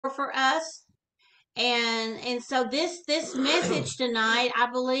for us. And so this message tonight, I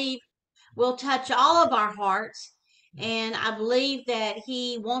believe, will touch all of our hearts. And I believe that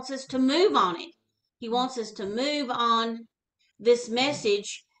he wants us to move on it. He wants us to move on this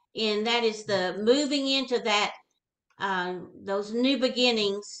message, and that is the moving into that those new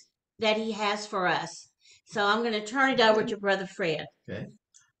beginnings that he has for us. So I'm going to turn it over to Brother Fred. Okay.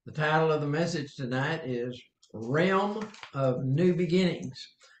 The title of the message tonight is Realm of New Beginnings.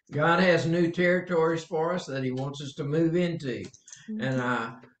 God has new territories for us that he wants us to move into. And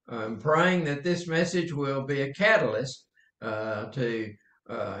I'm praying that this message will be a catalyst to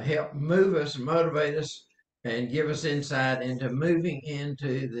help move us and motivate us and give us insight into moving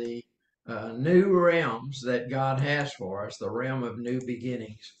into the new realms that God has for us, the realm of new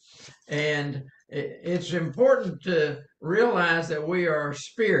beginnings. And it's important to realize that we are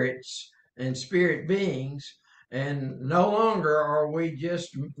spirits and spirit beings, and no longer are we just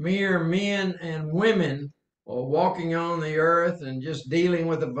mere men and women walking on the earth and just dealing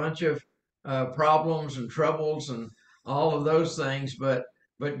with a bunch of problems and troubles and all of those things, but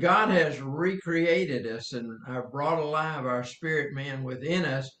God has recreated us and brought alive our spirit man within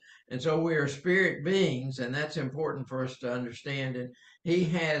us. And so we are spirit beings, and that's important for us to understand. And he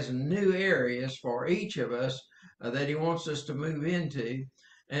has new areas for each of us that he wants us to move into.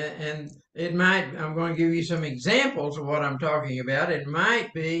 And it might, I'm going to give you some examples of what I'm talking about. It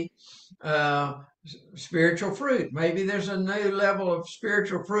might be uh, spiritual fruit. Maybe there's a new level of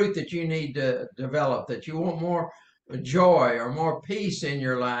spiritual fruit that you need to develop, that you want more joy or more peace in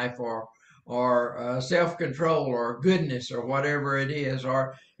your life, or self-control or goodness or whatever it is.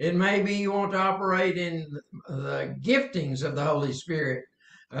 Or it may be you want to operate in the giftings of the Holy Spirit.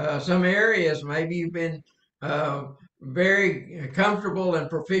 Some areas maybe you've been very comfortable and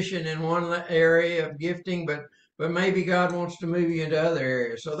proficient in one area of gifting, but maybe God wants to move you into other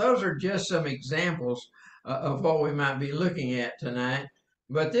areas. So those are just some examples of what we might be looking at tonight.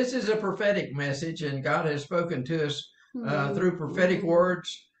 But this is a prophetic message, and God has spoken to us through prophetic words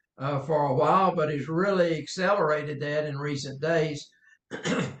for a while, but He's really accelerated that in recent days.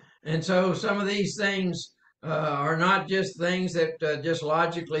 And so some of these things are not just things that just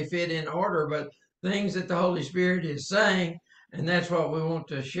logically fit in order, but things that the Holy Spirit is saying, and that's what we want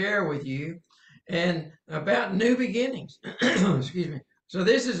to share with you. And about new beginnings. Excuse me. So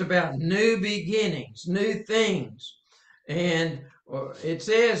this is about new beginnings, new things. And it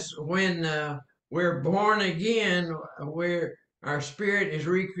says when we're born again, where our spirit is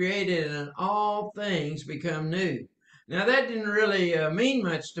recreated and all things become new. Now, that didn't really mean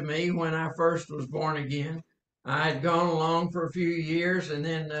much to me when I first was born again. I had gone along for a few years, and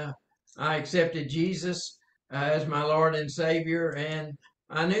then I accepted Jesus as my Lord and Savior, and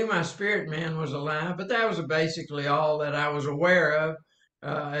I knew my spirit man was alive, but that was basically all that I was aware of.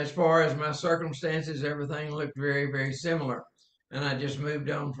 As far as my circumstances, everything looked very, very similar, and I just moved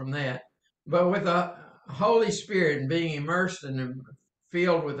on from that. But with the Holy Spirit and being immersed and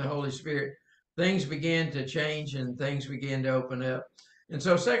filled with the Holy Spirit, things began to change and things began to open up. And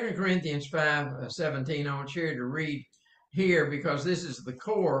so 2 Corinthians 5:17, I want you to read here because this is the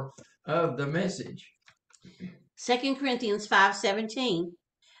core of the message. 2 Corinthians 5:17.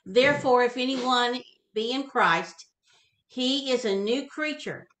 Therefore, if anyone be in Christ, he is a new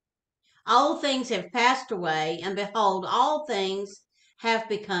creature. Old things have passed away, and behold, all things have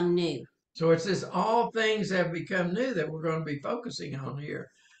become new. So it's this all things have become new that we're going to be focusing on here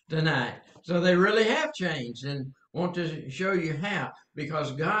tonight. So they really have changed, and want to show you how,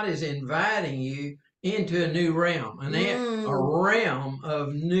 because God is inviting you into a new realm, a realm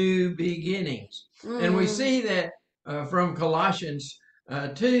of new beginnings. And we see that from Colossians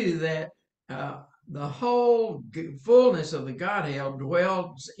 2 that the whole fullness of the Godhead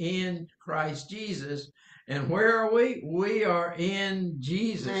dwells in Christ Jesus. And where are we? We are in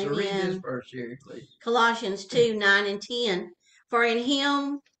Jesus. Amen. So read this verse here, please. Colossians 2:9-10. For in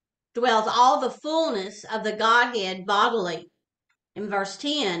him dwells all the fullness of the Godhead bodily. In verse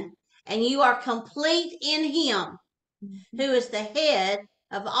 10, and you are complete in him, who is the head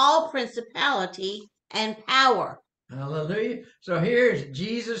of all principality and power. Hallelujah. So here's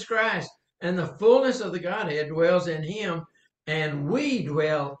Jesus Christ, and the fullness of the Godhead dwells in him, and we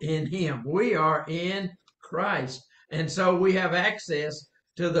dwell in him. We are in Christ. And so we have access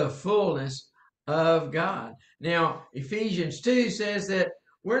to the fullness of God. Now, Ephesians 2 says that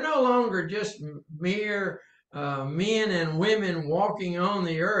we're no longer just mere men and women walking on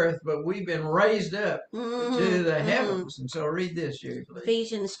the earth, but we've been raised up to the heavens. And so read this, Jerry, please.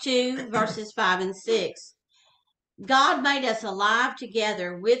 Ephesians 2, verses 5 and 6. God made us alive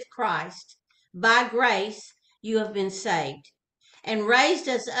together with Christ. By grace you have been saved. and raised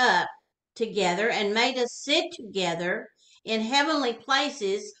us up together and made us sit together in heavenly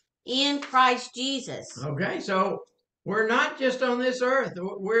places in Christ Jesus. Okay, so we're not just on this earth,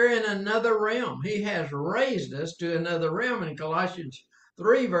 we're in another realm. He has raised us to another realm. In Colossians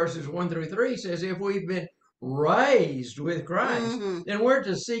 3, verses 1 through 3 says, if we've been raised with Christ, then we're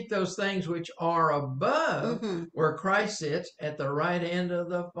to seek those things which are above, where Christ sits at the right hand of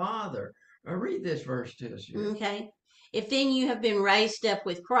the Father. Read this verse to us. Okay. If then you have been raised up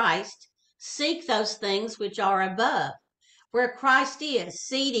with Christ, seek those things which are above, where Christ is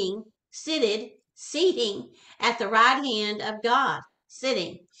seating at the right hand of God.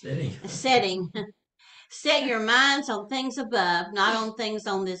 Setting. Set your minds on things above, not on things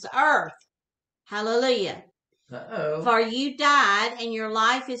on this earth. Hallelujah. For you died, and your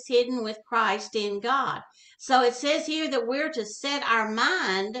life is hidden with Christ in God. So it says here that we're to set our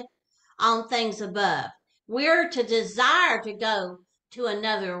mind on things above. We're to desire to go to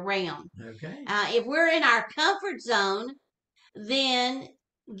another realm. Okay. If we're in our comfort zone, then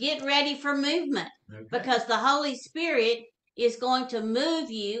get ready for movement, because the Holy Spirit is going to move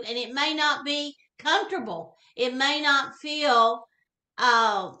you, and it may not be comfortable. It may not feel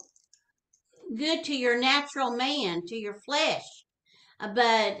good to your natural man, to your flesh.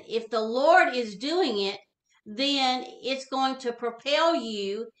 But if the Lord is doing it, then it's going to propel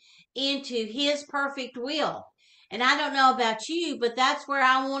you into His perfect will. And I don't know about you, but that's where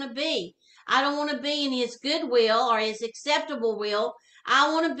I want to be. I don't want to be in His good will or His acceptable will. I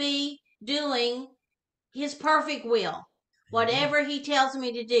want to be doing His perfect will. Whatever He tells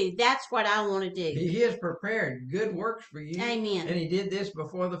me to do, that's what I want to do. He has prepared good works for you. Amen. And He did this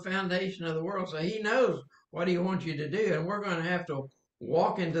before the foundation of the world. So He knows what He wants you to do. And we're going to have to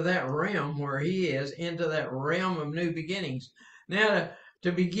walk into that realm where He is, into that realm of new beginnings. Now,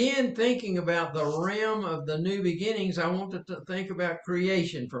 to begin thinking about the realm of the new beginnings, I want to think about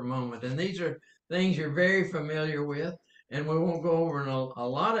creation for a moment. And these are things you're very familiar with, and we won't go over in a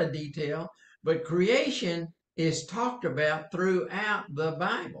lot of detail. But creation is talked about throughout the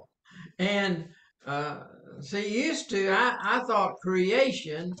Bible. And I thought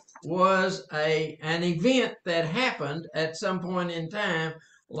creation was an event that happened at some point in time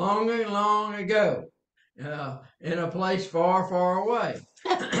long ago, in a place far, far away.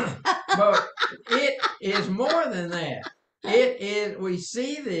 But it is more than that. We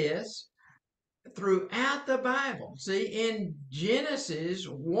see this throughout the Bible. See, in Genesis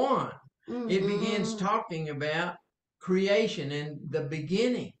 1, it begins talking about creation and the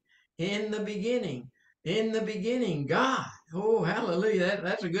beginning. In the beginning, God. Oh, hallelujah.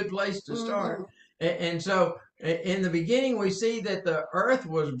 That's a good place to start. And so in the beginning, we see that the earth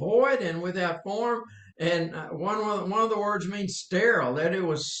was void and without form. And one of the words means sterile, that it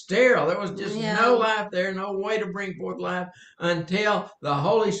was sterile. There was just no life there, no way to bring forth life until the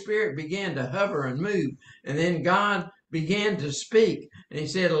Holy Spirit began to hover and move. And then God began to speak. And He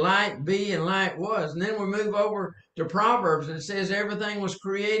said, light be, and light was. And then we move over to Proverbs, and it says everything was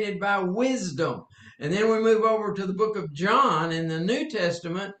created by wisdom. And then we move over to the book of John in the New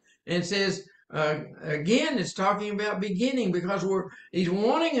Testament, and it says, again, it's talking about beginning, because He's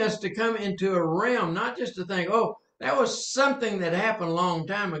wanting us to come into a realm, not just to think, oh, that was something that happened a long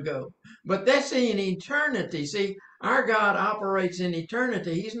time ago, but that's in eternity. See, our God operates in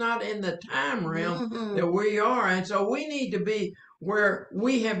eternity. He's not in the time realm that we are. And so we need to be where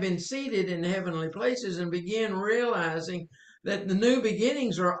we have been seated in heavenly places and begin realizing that the new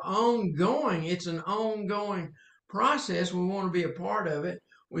beginnings are ongoing. It's an ongoing process. We want to be a part of it.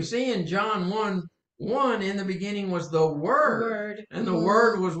 We see in John 1:1, in the beginning was the Word. And the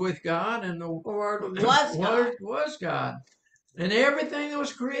Word was with God, and the Word was God. And everything that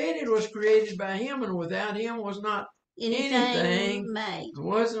was created by Him, and without Him was not anything made.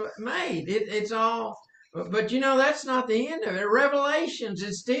 Was made. It's all, but that's not the end of it. Revelations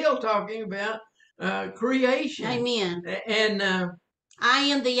is still talking about creation. Amen. And I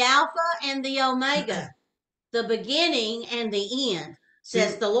am the Alpha and the Omega, the beginning and the end,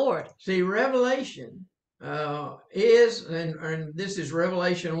 says the Lord. See, Revelation is, and this is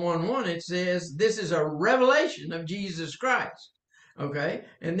Revelation 1:1. It says this is a revelation of Jesus Christ. Okay,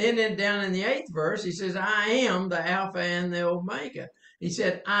 and then down in the 8th verse, He says, I am the Alpha and the Omega. He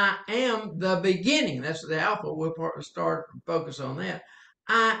said, I am the beginning. That's the Alpha. We'll start focus on that.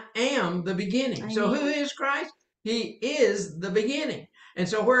 I am the beginning. Amen. So who is Christ? He is the beginning. And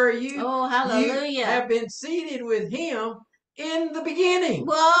so where are you? Oh, hallelujah. You have been seated with Him in the beginning.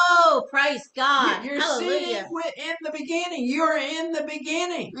 Whoa, praise God. You're seated in the beginning. You're in the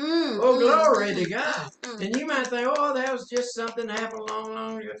beginning. Glory to God. And you might think, oh, that was just something that happened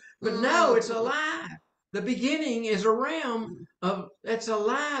long ago. But no, it's alive. The beginning is a realm of that's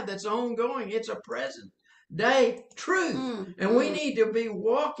alive, that's ongoing. It's a present day truth. And we need to be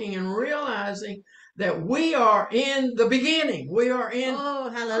walking and realizing that we are in the beginning. We are in Oh,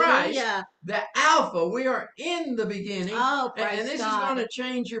 Christ, hallelujah. the Alpha. We are in the beginning. Oh, And praise this is God. going to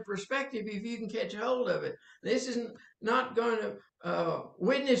change your perspective if you can catch hold of it. This is not going to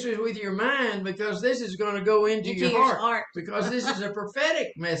witness with your mind, because this is going to go into Into your your heart, heart. because this is a prophetic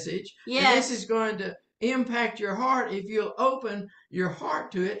message. And this is Yes. going to impact your heart if you'll open your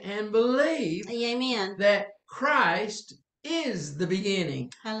heart to it and believe Amen. that Christ is the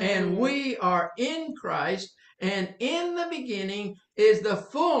beginning. Hallelujah. And we are in Christ, and in the beginning is the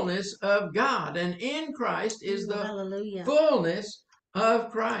fullness of God, and in Christ is the Hallelujah. fullness of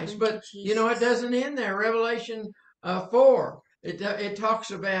Christ. Thank But you, it Jesus. doesn't end there. Revelation 4, it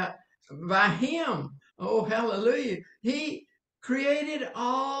talks about by him. Oh, hallelujah. He created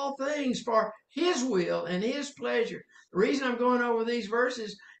all things for his will and his pleasure. The reason I'm going over these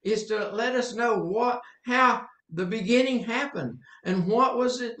verses is to let us know how the beginning happened, and what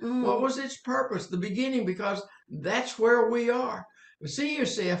was its purpose, the beginning, because that's where we are. See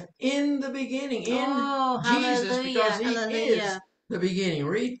yourself in the beginning, in Oh, Jesus, because he is hallelujah. the beginning.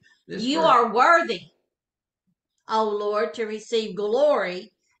 Read this You verse. are worthy, O Lord, to receive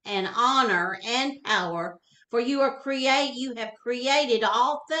glory and honor and power, for you have created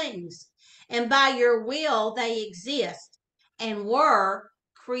all things, and by your will they exist and were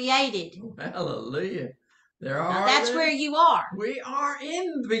created. Hallelujah. Now that's where you are. We are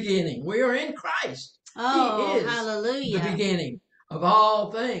in the beginning. We are in Christ. Oh, He is the hallelujah. beginning of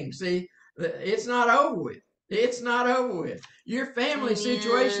all things. See, it's not over with. It's not over with. Your family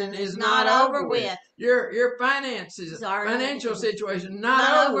situation is not over with. Your financial situation,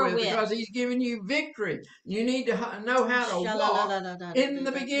 not over with, because he's given you victory. You need to know how to walk in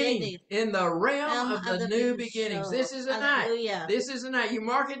the beginning, in the realm of the new beginnings. This is a night. Hallelujah. This is a night. You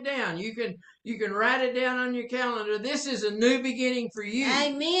mark it down. You can write it down on your calendar. This is a new beginning for you.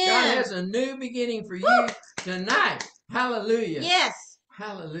 Amen. God has a new beginning for you tonight. Hallelujah. Yes.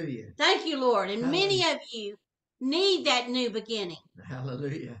 Hallelujah. Thank you, Lord. And Hallelujah. many of you need that new beginning.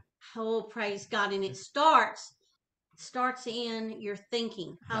 Hallelujah. Oh, praise God. And it starts in your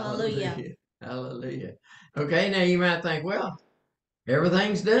thinking. Hallelujah. Hallelujah. Okay, now you might think, well,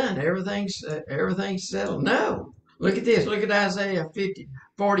 everything's done. Everything's settled. No. Look at this. Look at Isaiah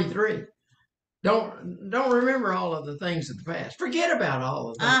 43. Don't remember all of the things of the past. Forget about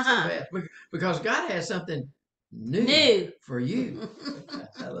all of the things of the past, because God has something new for you.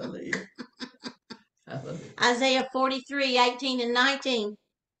 Hallelujah. Hallelujah. Isaiah 43:18 and 19.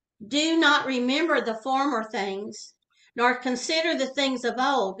 Do not remember the former things, nor consider the things of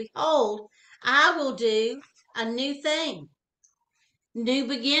old. Behold, I will do a new thing, new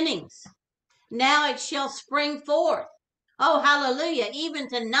beginnings. Now it shall spring forth. Oh, hallelujah. Even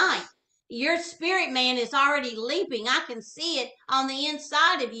tonight, your spirit man is already leaping. I can see it on the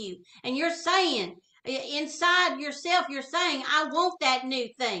inside of you. And you're saying, inside yourself, you're saying, I want that new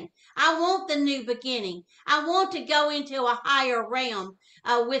thing. I want the new beginning. I want to go into a higher realm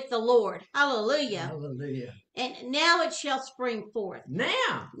with the Lord. Hallelujah. Hallelujah. And now it shall spring forth.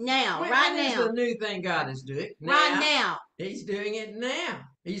 Now. Right when is now. the new thing God is doing? Right now. He's doing it now.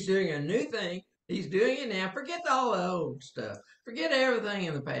 He's doing a new thing. He's doing it now. Forget all the old stuff. Forget everything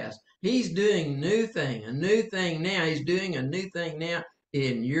in the past. He's doing a new thing now. He's doing a new thing now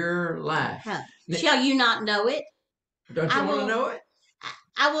in your life. Shall you not know it? Don't you want to know it?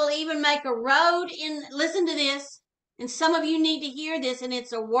 I will even make a road in, listen to this, and some of you need to hear this, and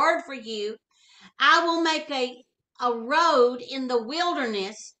it's a word for you. I will make a road in the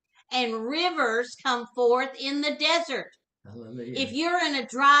wilderness, and rivers come forth in the desert. Hallelujah. If you're in a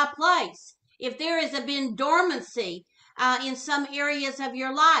dry place, if there has been dormancy in some areas of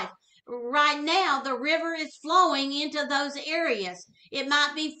your life, right now the river is flowing into those areas. It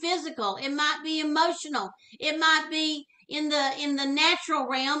might be physical, it might be emotional, it might be in the natural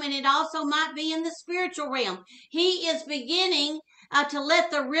realm, and it also might be in the spiritual realm. He is beginning to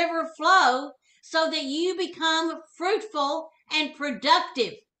let the river flow so that you become fruitful and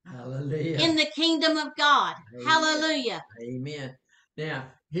productive. Hallelujah. In the kingdom of God. Amen. Hallelujah. Amen. Now,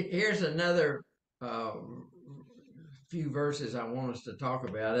 here's another few verses I want us to talk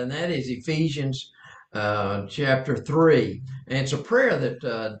about, and that is Ephesians chapter 3. And it's a prayer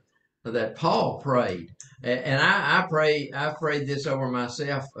that Paul prayed. And I prayed this over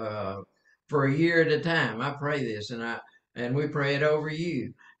myself for a year at a time. I pray this, and we pray it over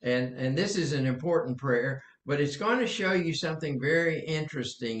you. And this is an important prayer, but it's going to show you something very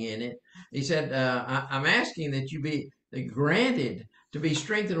interesting in it. He said, I'm asking that you be granted to be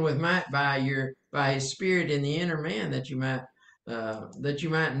strengthened with might by His Spirit in the inner man, that you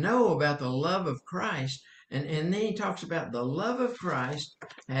might know about the love of Christ. And then he talks about the love of Christ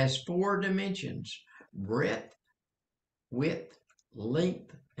has 4 dimensions: breadth, width,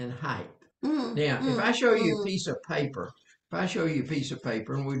 length, and height. Now, if I show you a piece of paper,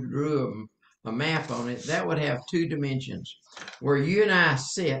 and we drew a map on it, that would have 2 dimensions. Where you and I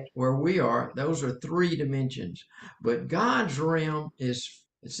sit, where we are, those are 3 dimensions. But God's realm it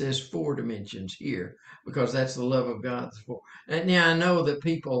says 4 dimensions here, because that's the love of God. And now I know that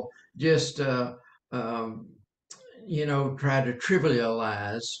people just, try to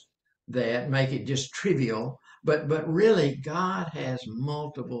trivialize that, make it just trivial. But really, God has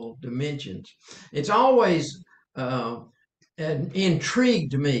multiple dimensions. It's always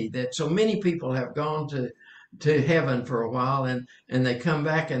intrigued me that so many people have gone to heaven for a while, and they come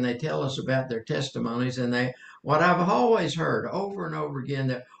back and they tell us about their testimonies, and what I've always heard over and over again,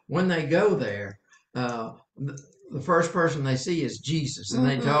 that when they go there, the first person they see is Jesus, and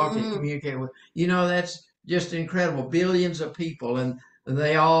they talk and communicate with. That's just incredible. Billions of people, and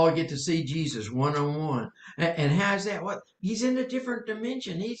they all get to see Jesus one-on-one. And how's that? What? He's in a different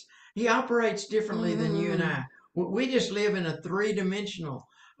dimension. He operates differently than you and I. We just live in a 3-dimensional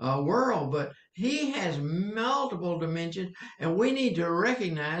world, but he has multiple dimensions, and we need to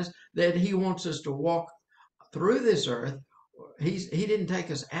recognize that he wants us to walk through this earth. He didn't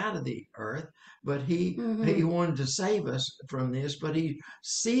take us out of the earth, but he wanted to save us from this. But he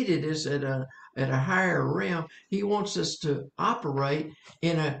seated us at a higher realm. He wants us to operate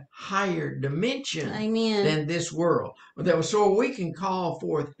in a higher dimension than this world. So we can call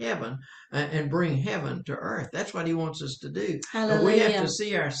forth heaven and bring heaven to earth. That's what he wants us to do. And we have to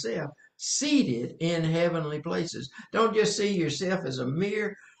see ourselves seated in heavenly places. Don't just see yourself as a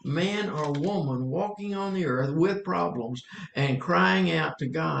mere man or woman walking on the earth with problems and crying out to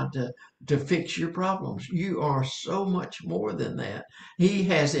God to fix your problems. You are so much more than that. He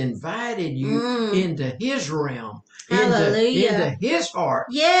has invited you into his realm, into his heart,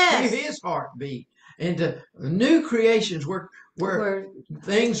 his heartbeat, into new creations where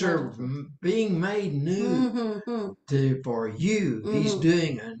things are being made new for you. He's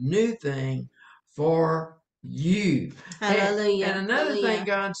doing a new thing for you. Hallelujah. And another thing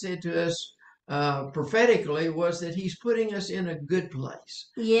God said to us prophetically was that he's putting us in a good place,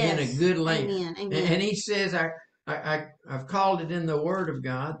 in a good land. Amen. And he says, I've called it in the Word of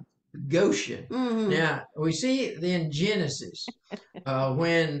God, Goshen. Now, we see in Genesis,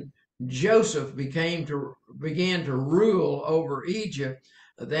 when Joseph began to rule over Egypt,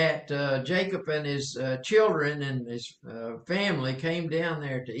 that Jacob and his children and his family came down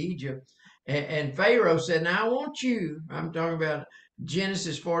there to Egypt. And Pharaoh said, now I want you, I'm talking about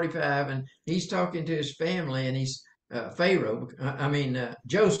Genesis 45, and he's talking to his family, and he's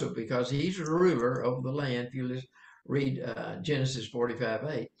Joseph, because he's the ruler over the land. If you read Genesis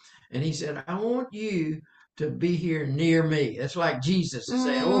 45:8, and he said, I want you to be here near me. That's like Jesus is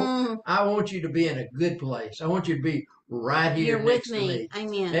saying, I want you to be in a good place. I want you to be right here next to me.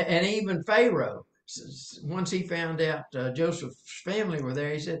 Amen. And even Pharaoh, once he found out Joseph's family were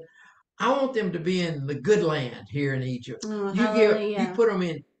there, he said, I want them to be in the good land here in Egypt. You put them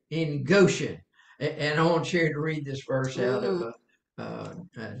in Goshen. And I want Sherry to read this verse out of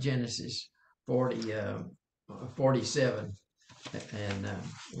Genesis 47. And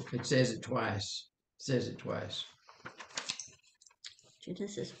it says it twice.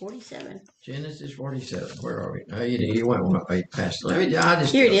 Genesis 47. Genesis 47. Where are we? Oh, you went way past. Here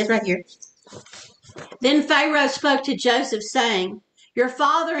it is, right here. Then Pharaoh spoke to Joseph, saying, your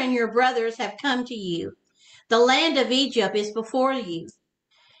father and your brothers have come to you. The land of Egypt is before you.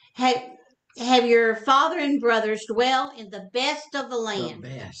 Have your father and brothers dwell in the best of the land.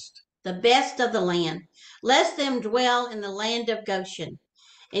 The best of the land. Let them dwell in the land of Goshen.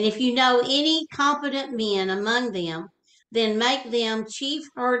 And if you know any competent men among them, then make them chief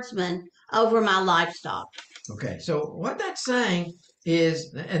herdsmen over my livestock. Okay, so what that's saying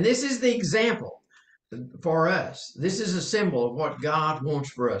is, and this is the example for us. This is a symbol of what God wants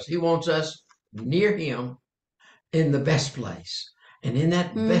for us. He wants us near him in the best place. And in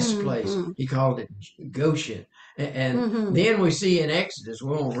that best place, he called it Goshen. And then we see in Exodus,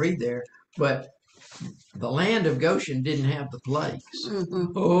 we won't read there, but the land of Goshen didn't have the plagues.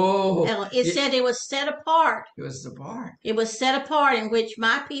 It said it was set apart. It was apart. It was set apart in which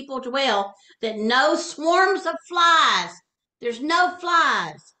my people dwell, that no swarms of flies, there's no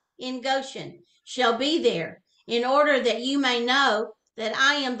flies in Goshen, shall be there, in order that you may know that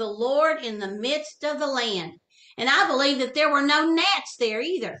I am the Lord in the midst of the land, And I believe that there were no gnats there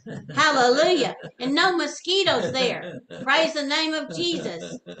either. Hallelujah. And no mosquitoes there. Praise the name of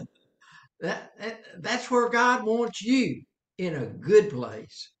Jesus. That's where God wants you, in a good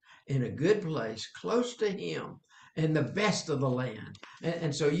place, close to Him, and the best of the land.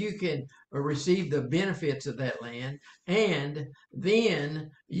 And so you can receive the benefits of that land, and then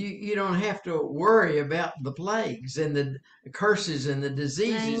you don't have to worry about the plagues and the curses and the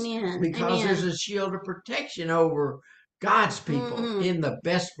diseases, Amen. because Amen. there's a shield of protection over God's people Mhm. in the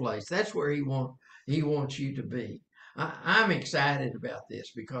best place. That's where He wants you to be. I'm excited about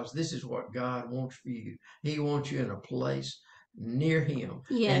this, because this is what God wants for you. He wants you in a place near Him.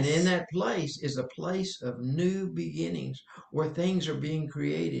 And in Yes. that place is a place of new beginnings, where things are being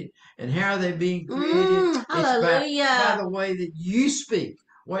created. And how are they being created? It's by Hallelujah. the way that you speak,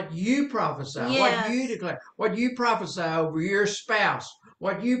 what you prophesy, what you Yes. declare, what you prophesy over your spouse,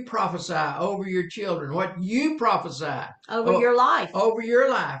 what you prophesy over your children, what you prophesy Over your life. over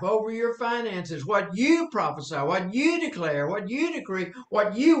your life, over your finances, what you prophesy, what you declare, what you decree,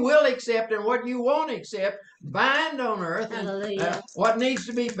 what you will accept and what you won't accept, bind on earth, and Hallelujah. what needs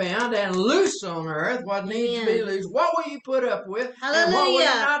to be bound, and loose on earth what needs to be Amen. loose. What will you put up with, and what will you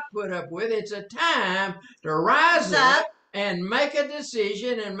Hallelujah. not put up with? It's a time to rise Rise up. up and make a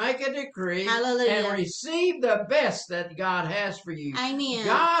decision and make a decree and Hallelujah. receive the best that God has for you. Amen.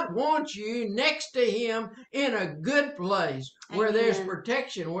 God wants you next to Him in a good place, where there's Amen.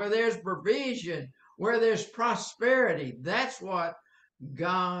 protection, where there's provision, where there's prosperity. That's what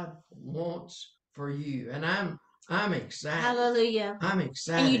God wants for you. And I'm excited. Hallelujah. I'm And you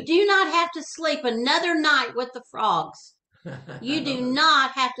excited. do not have to sleep another night with the frogs. You do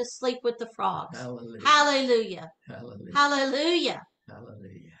not have to sleep with the frogs. Hallelujah. Hallelujah. Hallelujah. Hallelujah.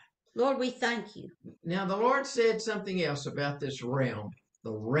 Hallelujah. Lord, we thank you. Now, the Lord said something else about this realm,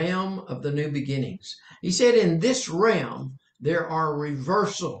 the realm of the new beginnings. He said, in this realm, there are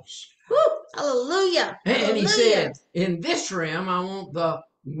reversals. Woo! Hallelujah. And He Hallelujah. said, in this realm, I want the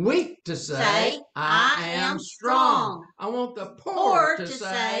weak to say, I am strong. I want the poor to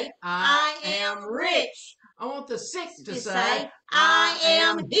say, I am rich. I want the sick to say, I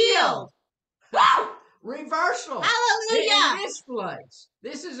am healed. Woo! Reversal. Hallelujah. In this place,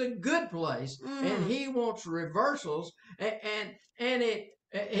 this is a good place, and He wants reversals, and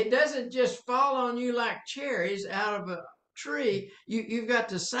it doesn't just fall on you like cherries out of a tree. You've got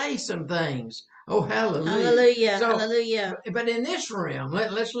to say some things. Oh, hallelujah. Hallelujah. So, Hallelujah. but in this realm,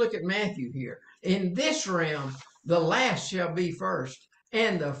 let's look at Matthew here. In this realm, the last shall be first,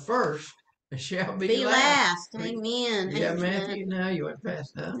 and the first shall be last. Amen. Yeah, Amen. Matthew. No, you went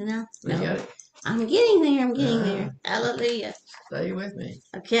fast, huh? No, You got no. it. I'm getting there. I'm getting there. Hallelujah. Stay with me.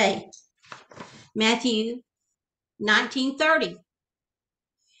 Okay. Matthew 19:30.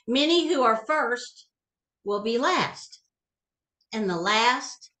 Many who are first will be last, and the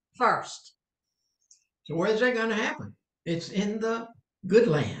last first. So where's that going to happen? It's in the good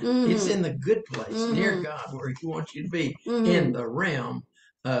land. It's in the good place, near God, where He wants you to be, in the realm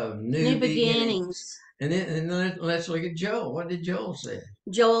of new beginnings. And then let's look at Joel. What did Joel say?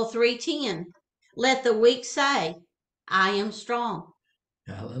 Joel 3:10. Let the weak say, I am strong.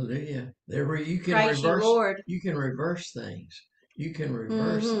 Hallelujah. There you can Praise reverse. You, Lord. You can reverse things. You can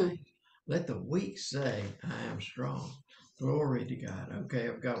reverse things. Let the weak say, I am strong. Glory to God. Okay,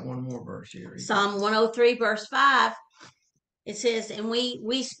 I've got one more verse here. Psalm 103, verse 5. It says, and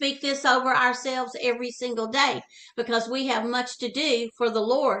we speak this over ourselves every single day, because we have much to do for the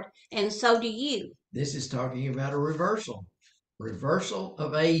Lord, and so do you. This is talking about a reversal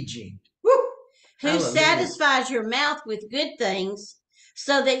of aging. Woo! Who Hallelujah. satisfies your mouth with good things,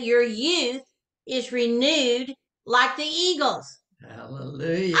 so that your youth is renewed like the eagles.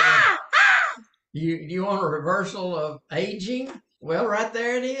 Hallelujah. Ah! You want a reversal of aging? Well, right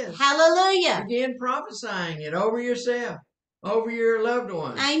there it is. Hallelujah. Begin prophesying it over yourself, over your loved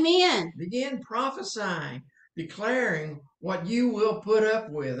ones. Amen. Begin prophesying, declaring what you will put up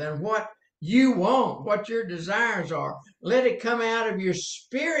with and what you want, what your desires are. Let it come out of your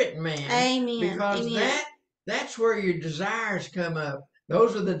spirit, man. Amen. Because Amen. that's where your desires come up.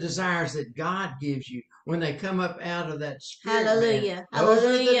 Those are the desires that God gives you when they come up out of that spirit. Hallelujah. Man. Those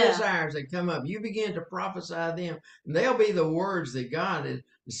are the Hallelujah. desires that come up. You begin to prophesy them, and they'll be the words that God is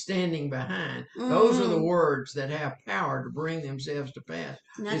standing behind. Those are the words that have power to bring themselves to pass.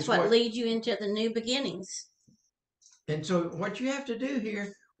 And that's what leads you into the new beginnings. And so what you have to do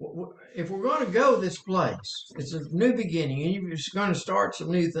here, if we're going to go this place, it's a new beginning, and you're just going to start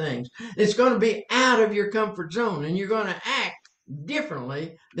some new things. It's going to be out of your comfort zone, and you're going to act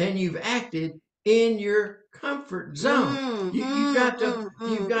differently than you've acted in your comfort zone. You've got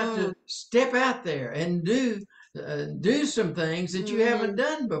to step out there and do do some things that you haven't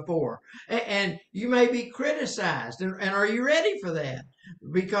done before. And you may be criticized. And are you ready for that?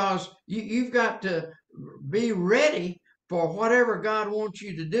 Because you've got to be ready for whatever God wants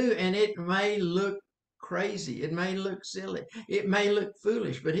you to do. And it may look crazy. It may look silly. It may look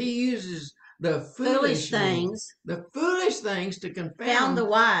foolish. But He uses the Foolish things the foolish things to found confound the the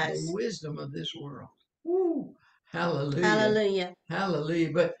wise. wisdom of this world. Woo. Hallelujah. Hallelujah.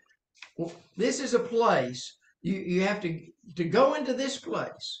 Hallelujah. But this is a place you have to go into this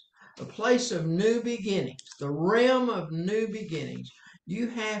place, a place of new beginnings, the realm of new beginnings. You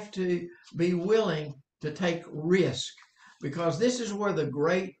have to be willing to take risk, because this is where the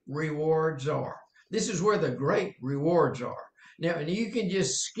great rewards are. This is where the great rewards are. Now, and you can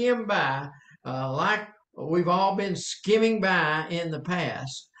just skim by, like we've all been skimming by in the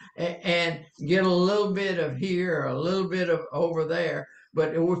past, and get a little bit of here, a little bit of over there.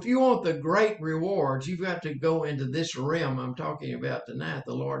 But if you want the great rewards, you've got to go into this realm I'm talking about tonight.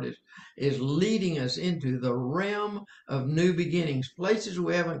 The Lord is leading us into the realm of new beginnings, places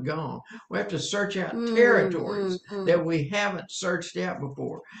we haven't gone. We have to search out territories that we haven't searched out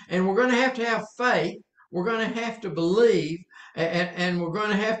before. And we're going to have faith. We're going to have to believe, and we're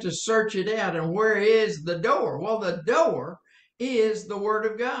going to have to search it out. And where is the door? Well, the door is the Word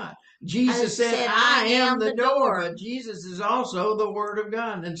of God. Jesus said, I am the door, but Jesus is also the Word of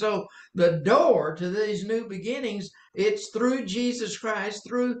God. And so the door to these new beginnings, it's through Jesus Christ,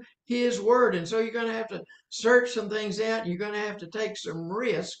 through His Word. And so you're going to have to search some things out. You're going to have to take some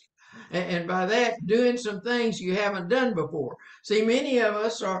risk. And by that, doing some things you haven't done before. See, many of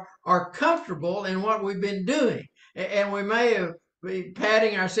us are comfortable in what we've been doing. And we may have be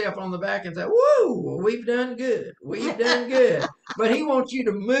patting ourselves on the back and say, woo, we've done good. We've done good. But He wants you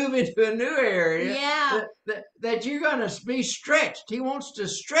to move into a new area that you're going to be stretched. He wants to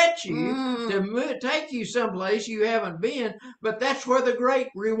stretch you to take you someplace you haven't been, but that's where the great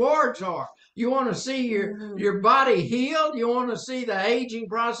rewards are. You want to see your body healed. You want to see the aging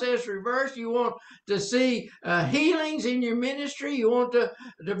process reversed. You want to see healings in your ministry. You want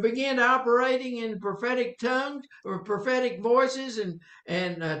to begin operating in prophetic tongues or prophetic voices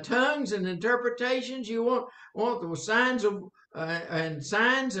and tongues and interpretations. You want the signs of and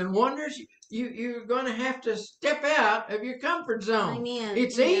signs and wonders. You're going to have to step out of your comfort zone. Amen.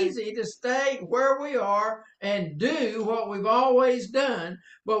 It's Amen. easy to stay where we are and do what we've always done,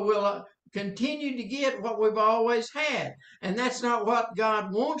 but we'll continue to get what we've always had. And that's not what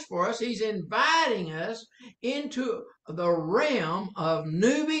God wants for us. He's inviting us into the realm of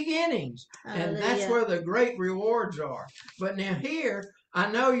new beginnings. And that's where the great rewards are. But now here, I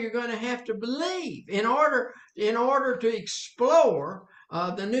know you're going to have to believe in order to explore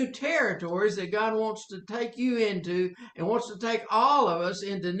the new territories that God wants to take you into and wants to take all of us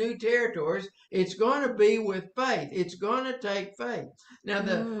into new territories. It's going to be with faith. It's going to take faith. Now,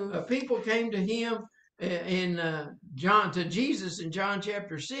 the people came to Him to Jesus in John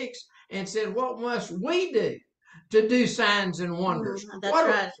chapter 6 and said, what must we do to do signs and wonders?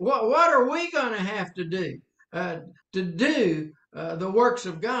 What are we going to have to do the works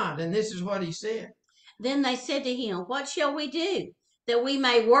of God? And this is what He said. Then they said to Him, what shall we do that we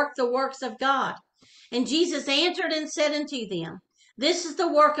may work the works of God? And Jesus answered and said unto them, this is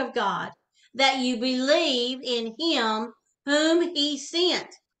the work of God, that you believe in Him whom He sent.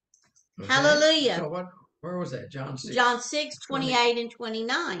 Okay. Hallelujah. So where was that? John 6? John 6, 28 and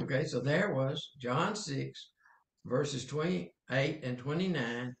 29. Okay, so there was John 6, verses 28 and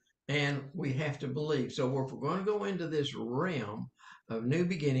 29, and we have to believe. So if we're going to go into this realm of new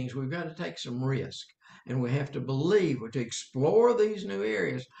beginnings, we've got to take some risk. And we have to believe to explore these new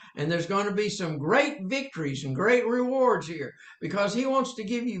areas. And there's going to be some great victories and great rewards here, because He wants to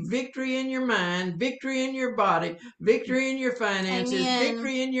give you victory in your mind, victory in your body, victory in your finances,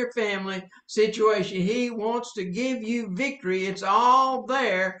 victory in your family situation. He wants to give you victory. It's all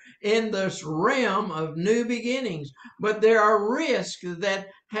there in this realm of new beginnings. But there are risks that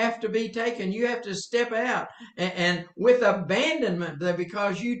have to be taken. You have to step out and with abandonment,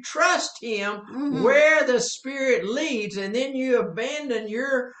 because you trust Him where the Spirit leads, and then you abandon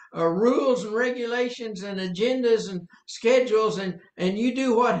your rules and regulations and agendas and schedules, and you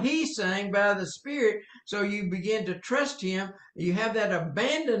do what He's saying by the Spirit. So you begin to trust Him. You have that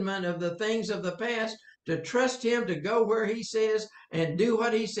abandonment of the things of the past to trust Him, to go where He says and do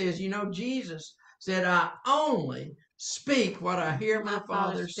what He says. You know, Jesus said, I only speak what I hear my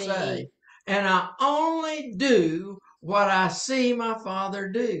Father say, and I only do what I see my Father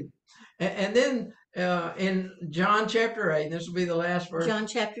do. And then in John chapter 8, this will be the last verse. John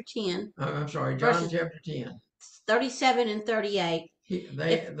chapter 10. I'm sorry, John chapter 10. 37 and 38.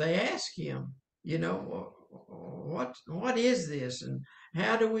 They ask Him, you know, what is this, and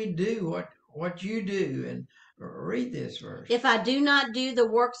how do we do what you do? And read this verse. If I do not do the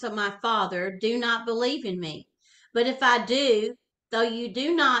works of my Father, do not believe in me. But if I do, though you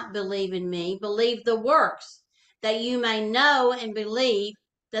do not believe in me, believe the works, that you may know and believe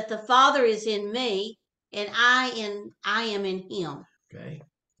that the Father is in me, and I am in him. Okay,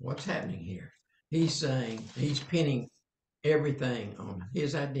 what's happening here? He's saying, he's pinning everything on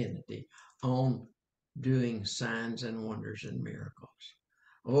his identity, on doing signs and wonders and miracles.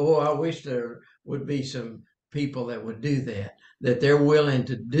 Oh, I wish there would be some people that would do that, that they're willing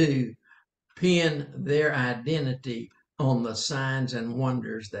to pin their identity on the signs and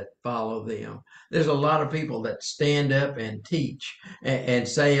wonders that follow them. There's a lot of people that stand up and teach and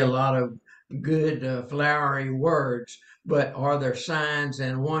say a lot of good, flowery words, but are there signs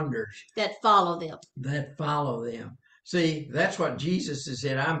and wonders That follow them. that follow them? See, that's what Jesus has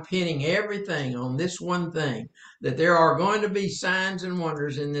said. I'm pinning everything on this one thing, that there are going to be signs and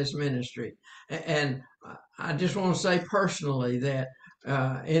wonders in this ministry. And I just want to say personally that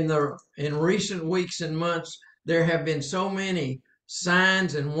in recent weeks and months, there have been so many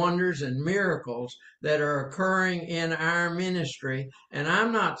signs and wonders and miracles that are occurring in our ministry, and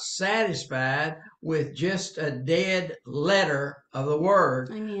I'm not satisfied with just a dead letter of the word.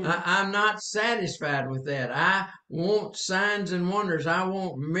 Amen. I'm not satisfied with that. I want signs and wonders. I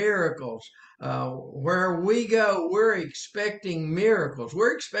want miracles. Where we go, we're expecting miracles.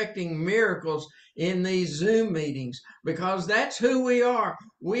 We're expecting miracles in these Zoom meetings because that's who we are.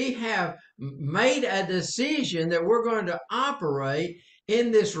 We have made a decision that we're going to operate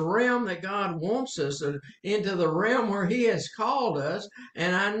in this realm that God wants us, into the realm where He has called us.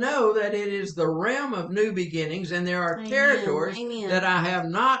 And I know that it is the realm of new beginnings, and there are Amen. territories Amen. that I have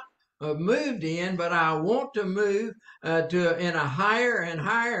not moved in, but I want to move to in a higher and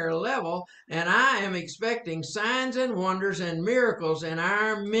higher level, and I am expecting signs and wonders and miracles in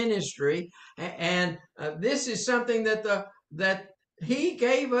our ministry. And this is something that He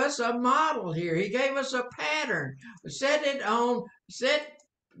gave us a model here. He gave us a pattern. Set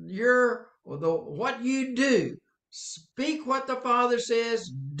what you do. Speak what the Father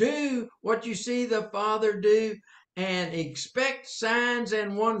says. Do what you see the Father do, and expect signs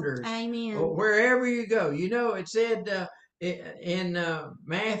and wonders. Amen. Wherever you go. You know, it said in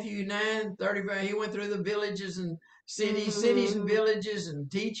Matthew 9:35, He went through the villages and cities and villages, and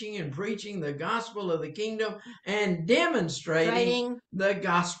teaching and preaching the gospel of the kingdom and demonstrating the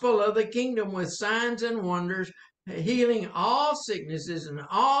gospel of the kingdom with signs and wonders, healing all sicknesses and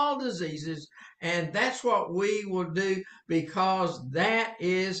all diseases. And that's what we will do, because that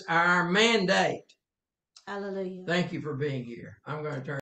is our mandate. Hallelujah. Thank you for being here. I'm going to turn